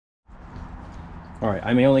All right,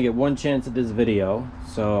 I may only get one chance at this video,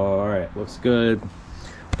 so all right, looks good.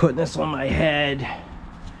 Putting this on my head.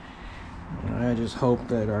 And I just hope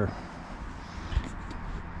that our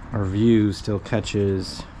view still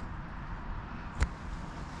catches.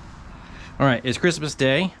 All right, it's Christmas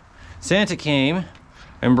Day. Santa came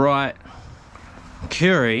and brought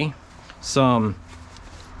Curie some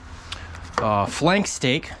flank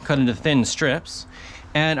steak cut into thin strips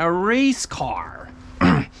and a race car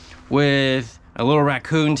with a little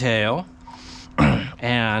raccoon tail.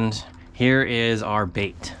 And here is our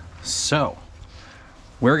bait. So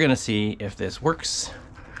we're gonna see if this works.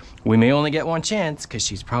 We may only get one chance because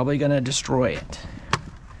she's probably gonna destroy it.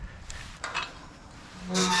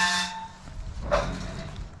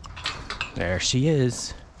 There she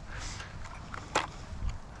is.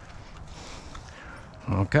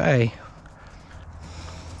 Okay.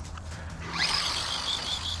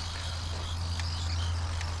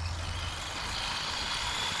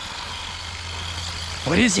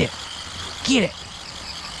 What is it? Get it.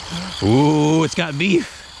 Ooh, it's got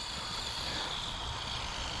beef.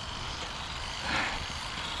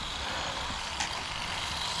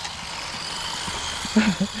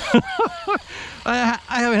 I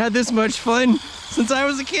haven't had this much fun since I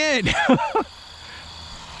was a kid.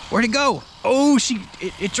 Where'd it go? Oh,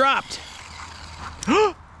 it dropped.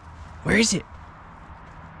 Where is it?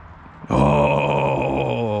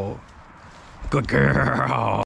 Oh, good girl.